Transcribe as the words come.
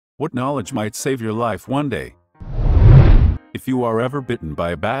What knowledge might save your life one day? If you are ever bitten by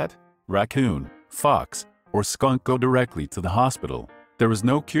a bat, raccoon, fox, or skunk, go directly to the hospital. There is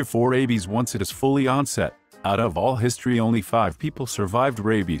no cure for rabies once it is fully onset. Out of all history, only 5 people survived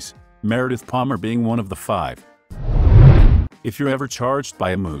rabies, Meredith Palmer being one of the 5. If you're ever charged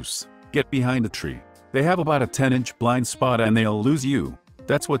by a moose, get behind a tree. They have about a 10-inch blind spot and they'll lose you.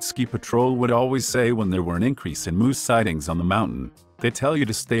 That's what Ski Patrol would always say when there were an increase in moose sightings on the mountain. They tell you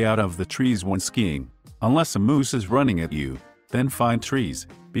to stay out of the trees when skiing. Unless a moose is running at you, then find trees,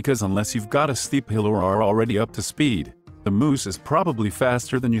 because unless you've got a steep hill or are already up to speed, the moose is probably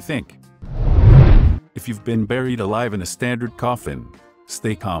faster than you think. If you've been buried alive in a standard coffin,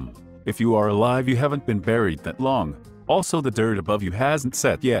 stay calm. If you are alive, you haven't been buried that long. Also, the dirt above you hasn't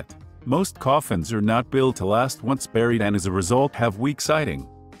set yet. Most coffins are not built to last once buried and as a result have weak siding.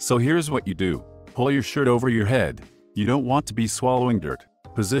 So here's what you do. Pull your shirt over your head. You don't want to be swallowing dirt.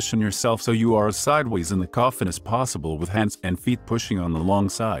 Position yourself so you are as sideways in the coffin as possible with hands and feet pushing on the long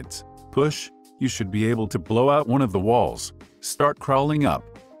sides. Push. You should be able to blow out one of the walls. Start crawling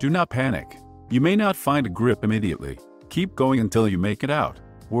up. Do not panic. You may not find a grip immediately. Keep going until you make it out.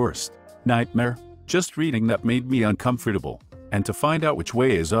 Worst nightmare? Just reading that made me uncomfortable. And to find out which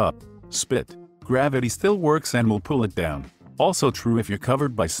way is up, spit. Gravity still works and will pull it down. Also true if you're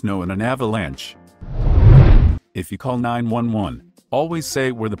covered by snow in an avalanche. If you call 911, always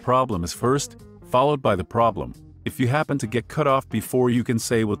say where the problem is first, followed by the problem. If you happen to get cut off before you can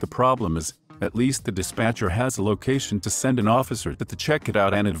say what the problem is, at least the dispatcher has a location to send an officer to check it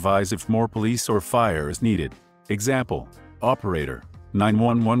out and advise if more police or fire is needed. Example: Operator,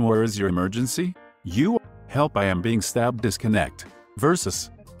 911, where is your emergency? You, help, I am being stabbed, disconnect.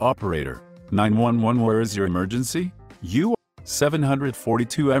 Versus Operator, 911, where is your emergency? You,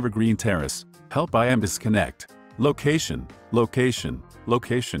 742 Evergreen Terrace, help, I am disconnect. Location, location,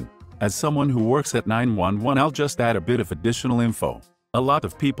 location. As someone who works at 911, I'll just add a bit of additional info. A lot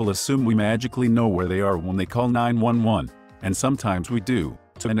of people assume we magically know where they are when they call 911, and sometimes we do,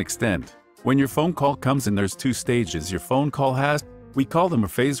 to an extent. When your phone call comes in, there's 2 stages your phone call has. We call them a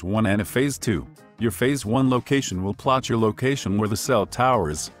phase 1 and a phase 2. Your phase 1 location will plot your location where the cell tower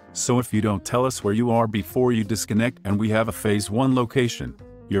is, so if you don't tell us where you are before you disconnect and we have a phase 1 location,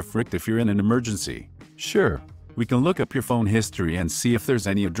 you're fricked if you're in an emergency. Sure, we can look up your phone history and see if there's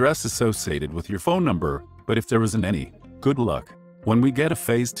any address associated with your phone number, but if there isn't any, good luck. When we get a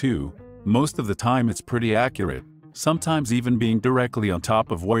phase 2, most of the time it's pretty accurate, sometimes even being directly on top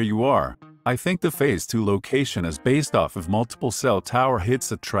of where you are. I think the phase 2 location is based off of multiple cell tower hits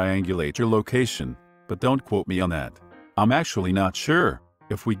that triangulate your location, but don't quote me on that. I'm actually not sure.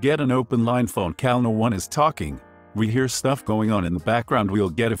 If we get an open line phone call, no one is talking, we hear stuff going on in the background, we'll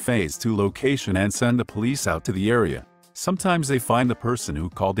get a phase 2 location and send the police out to the area. Sometimes they find the person who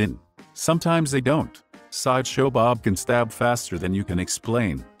called in. Sometimes they don't. Sideshow Bob can stab faster than you can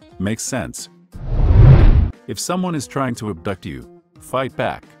explain. Makes sense. If someone is trying to abduct you, fight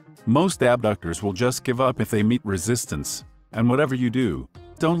back. Most abductors will just give up if they meet resistance. And whatever you do,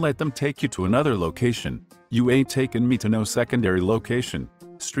 don't let them take you to another location. You ain't taking me to no secondary location.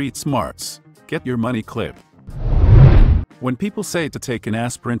 Street smarts. Get your money clipped. When people say to take an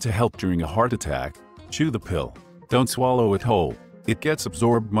aspirin to help during a heart attack, chew the pill. Don't swallow it whole. It gets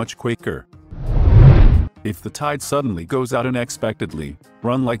absorbed much quicker. If the tide suddenly goes out unexpectedly,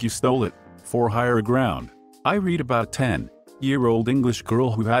 run like you stole it, for higher ground. I read about a 10-year-old English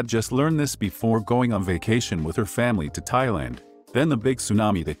girl who had just learned this before going on vacation with her family to Thailand. Then the big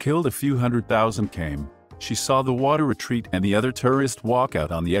tsunami that killed a few 100,000 came. She saw the water retreat and the other tourists walk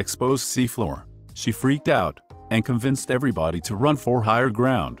out on the exposed seafloor. She freaked out and convinced everybody to run for higher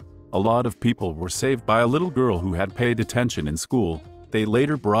ground. A lot of people were saved by a little girl who had paid attention in school. They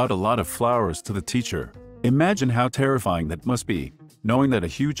later brought a lot of flowers to the teacher. Imagine how terrifying that must be, knowing that a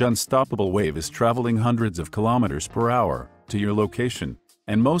huge unstoppable wave is traveling hundreds of kilometers per hour to your location,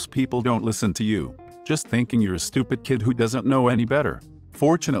 and most people don't listen to you, just thinking you're a stupid kid who doesn't know any better.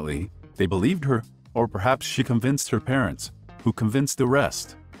 Fortunately, they believed her, or perhaps she convinced her parents, who convinced the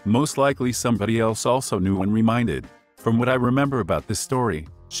rest. Most likely somebody else also knew and reminded. From what I remember about this story,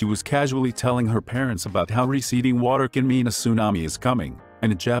 she was casually telling her parents about how receding water can mean a tsunami is coming,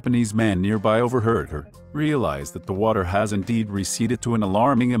 and a Japanese man nearby overheard her, realized that the water has indeed receded to an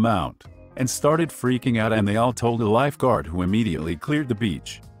alarming amount, and started freaking out, and they all told a lifeguard who immediately cleared the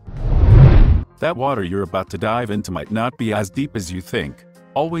beach. That water you're about to dive into might not be as deep as you think.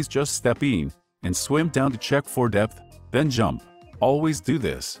 Always just step in and swim down to check for depth, then jump. Always do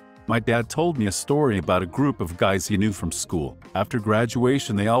this. My dad told me a story about a group of guys he knew from school. After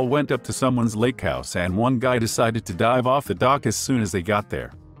graduation, they all went up to someone's lake house and one guy decided to dive off the dock as soon as they got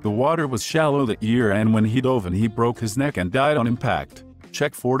there. The water was shallow that year, and when he dove in he broke his neck and died on impact.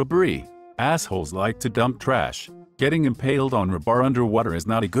 Check for debris. Assholes like to dump trash. Getting impaled on rebar underwater is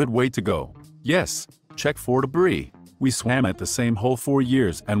not a good way to go. Yes, check for debris. We swam at the same hole for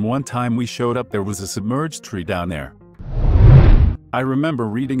years, and one time we showed up there was a submerged tree down there. I remember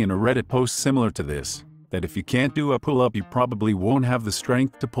reading in a Reddit post similar to this, that if you can't do a pull-up you probably won't have the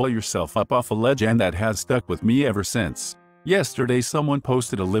strength to pull yourself up off a ledge, and that has stuck with me ever since. Yesterday someone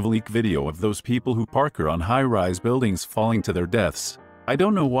posted a live-leak video of those people who parkour on high-rise buildings falling to their deaths. I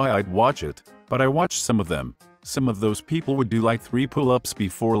don't know why I'd watch it, but I watched some of them. Some of those people would do like 3 pull-ups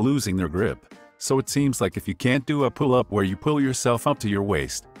before losing their grip. So it seems like if you can't do a pull-up where you pull yourself up to your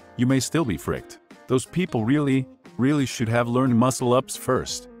waist, you may still be fricked. Those people really should have learned muscle-ups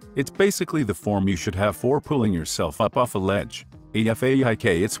first. It's basically the form you should have for pulling yourself up off a ledge.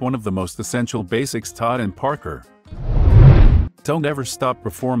 AFAIK, it's one of the most essential basics taught in parkour. Don't ever stop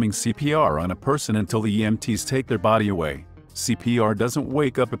performing CPR on a person until the EMTs take their body away. CPR doesn't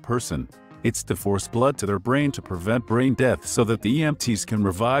wake up a person. It's to force blood to their brain to prevent brain death so that the EMTs can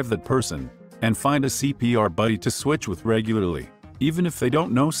revive that person and find a CPR buddy to switch with regularly. Even if they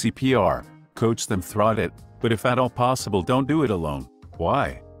don't know CPR, coach them through it, but if at all possible don't do it alone.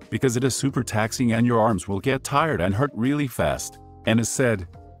 Why? Because it is super taxing and your arms will get tired and hurt really fast. And as said,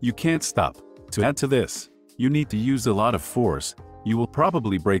 you can't stop. To add to this, you need to use a lot of force. You will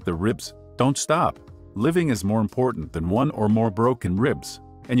probably break the ribs. Don't stop. Living is more important than 1 or more broken ribs.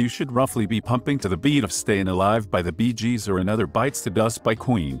 And you should roughly be pumping to the beat of Stayin' Alive by the Bee Gees or another Bites to Dust by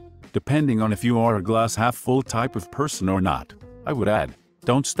Queen, depending on if you are a glass half full type of person or not. I would add,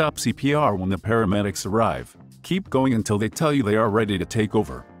 don't stop CPR when the paramedics arrive. Keep going until they tell you they are ready to take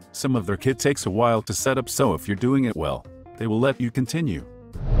over. Some of their kit takes a while to set up, so if you're doing it well, they will let you continue.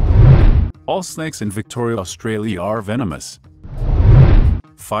 All snakes in Victoria, Australia are venomous.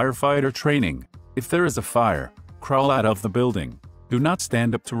 Firefighter training. If there is a fire, crawl out of the building. Do not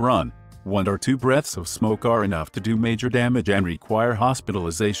stand up to run. 1 or 2 breaths of smoke are enough to do major damage and require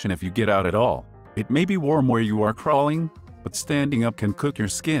hospitalization if you get out at all. It may be warm where you are crawling, but standing up can cook your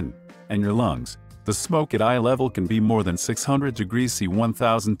skin and your lungs. The smoke at eye level can be more than 600 degrees C,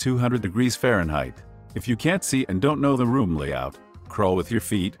 1,200 degrees Fahrenheit. If you can't see and don't know the room layout, crawl with your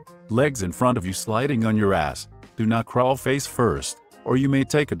feet, legs in front of you sliding on your ass. Do not crawl face first, or you may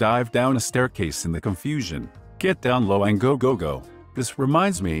take a dive down a staircase in the confusion. Get down low and go. This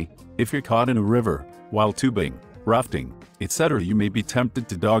reminds me, if you're caught in a river, while tubing, rafting, etc., you may be tempted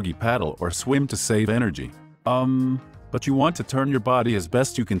to doggy paddle or swim to save energy. But you want to turn your body as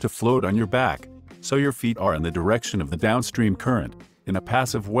best you can to float on your back, so your feet are in the direction of the downstream current, in a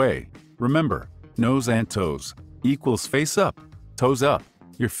passive way. Remember, nose and toes equals face up, toes up.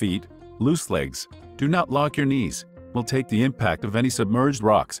 Your feet, loose legs, do not lock your knees, will take the impact of any submerged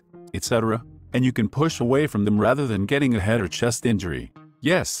rocks, etc., and you can push away from them rather than getting a head or chest injury.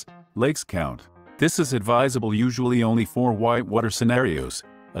 Yes, legs count. This is advisable usually only for whitewater scenarios.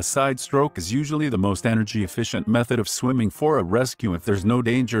 A side stroke is usually the most energy-efficient method of swimming for a rescue if there's no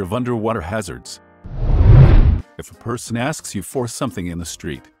danger of underwater hazards. If a person asks you for something in the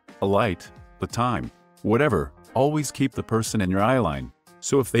street, a light, the time, whatever, always keep the person in your eye line.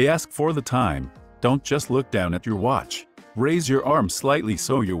 So if they ask for the time, don't just look down at your watch. Raise your arm slightly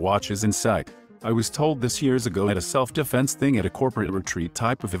so your watch is in sight. I was told this years ago at a self-defense thing at a corporate retreat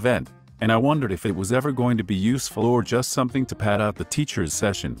type of event, and I wondered if it was ever going to be useful or just something to pad out the teacher's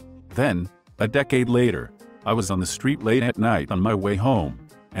session. Then, a decade later, I was on the street late at night on my way home,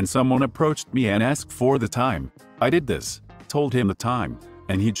 and someone approached me and asked for the time. I did this, told him the time,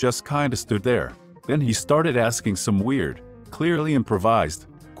 and he just kinda stood there. Then he started asking some weird, clearly improvised,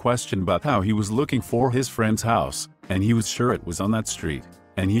 question about how he was looking for his friend's house, and he was sure it was on that street,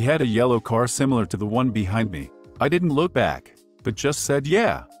 and he had a yellow car similar to the one behind me. I didn't look back, but just said,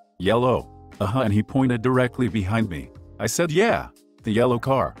 "Yeah, yellow, and he pointed directly behind me. I said, "Yeah, the yellow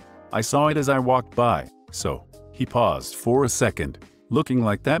car. I saw it as I walked by." So, he paused for a second, looking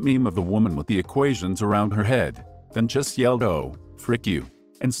like that meme of the woman with the equations around her head, then just yelled, "Oh, frick you,"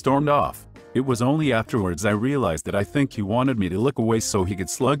 and stormed off. It was only afterwards I realized that I think he wanted me to look away so he could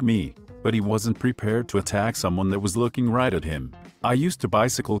slug me, but he wasn't prepared to attack someone that was looking right at him. I used to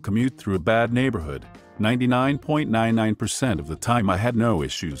bicycle commute through a bad neighborhood. 99.99% of the time I had no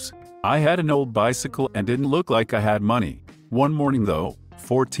issues. I had an old bicycle and didn't look like I had money. One morning though,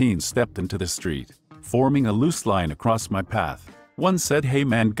 14 stepped into the street, forming a loose line across my path. One said, "Hey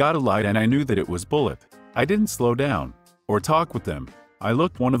man, got a light?" and I knew that it was Bullet. I didn't slow down or talk with them. I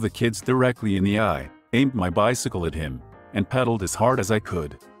looked one of the kids directly in the eye, aimed my bicycle at him, and pedaled as hard as I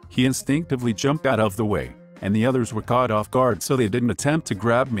could. He instinctively jumped out of the way, and the others were caught off guard so they didn't attempt to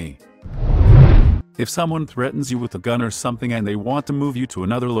grab me. If someone threatens you with a gun or something and they want to move you to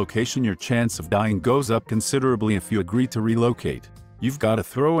another location, your chance of dying goes up considerably if you agree to relocate. You've got to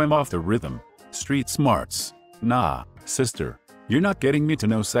throw him off the rhythm. Street smarts. Nah, sister. You're not getting me to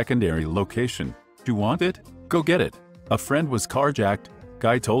no secondary location. You want it? Go get it. A friend was carjacked.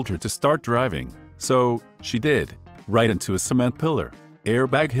 Guy told her to start driving. So, she did. Right into a cement pillar.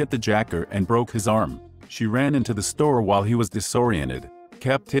 Airbag hit the jacker and broke his arm. She ran into the store while he was disoriented.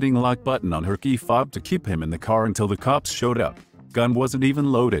 Kept hitting the lock button on her key fob to keep him in the car until the cops showed up. Gun wasn't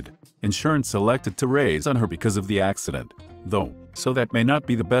even loaded. Insurance elected to raise on her because of the accident, though, so that may not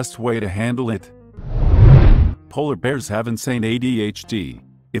be the best way to handle it. Polar bears have insane ADHD.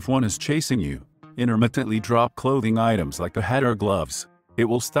 If one is chasing you, intermittently drop clothing items like a hat or gloves. It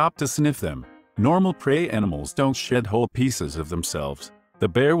will stop to sniff them. Normal prey animals don't shed whole pieces of themselves. The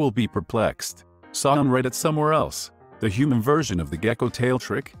bear will be perplexed. Saw on Reddit somewhere else. The human version of the gecko tail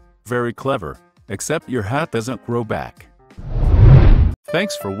trick? Very clever, except your hat doesn't grow back.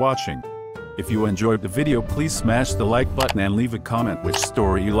 Thanks for watching. If you enjoyed the video, please smash the like button and leave a comment which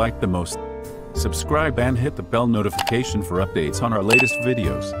story you liked the most. Subscribe and hit the bell notification for updates on our latest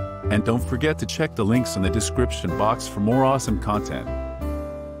videos. And don't forget to check the links in the description box for more awesome content.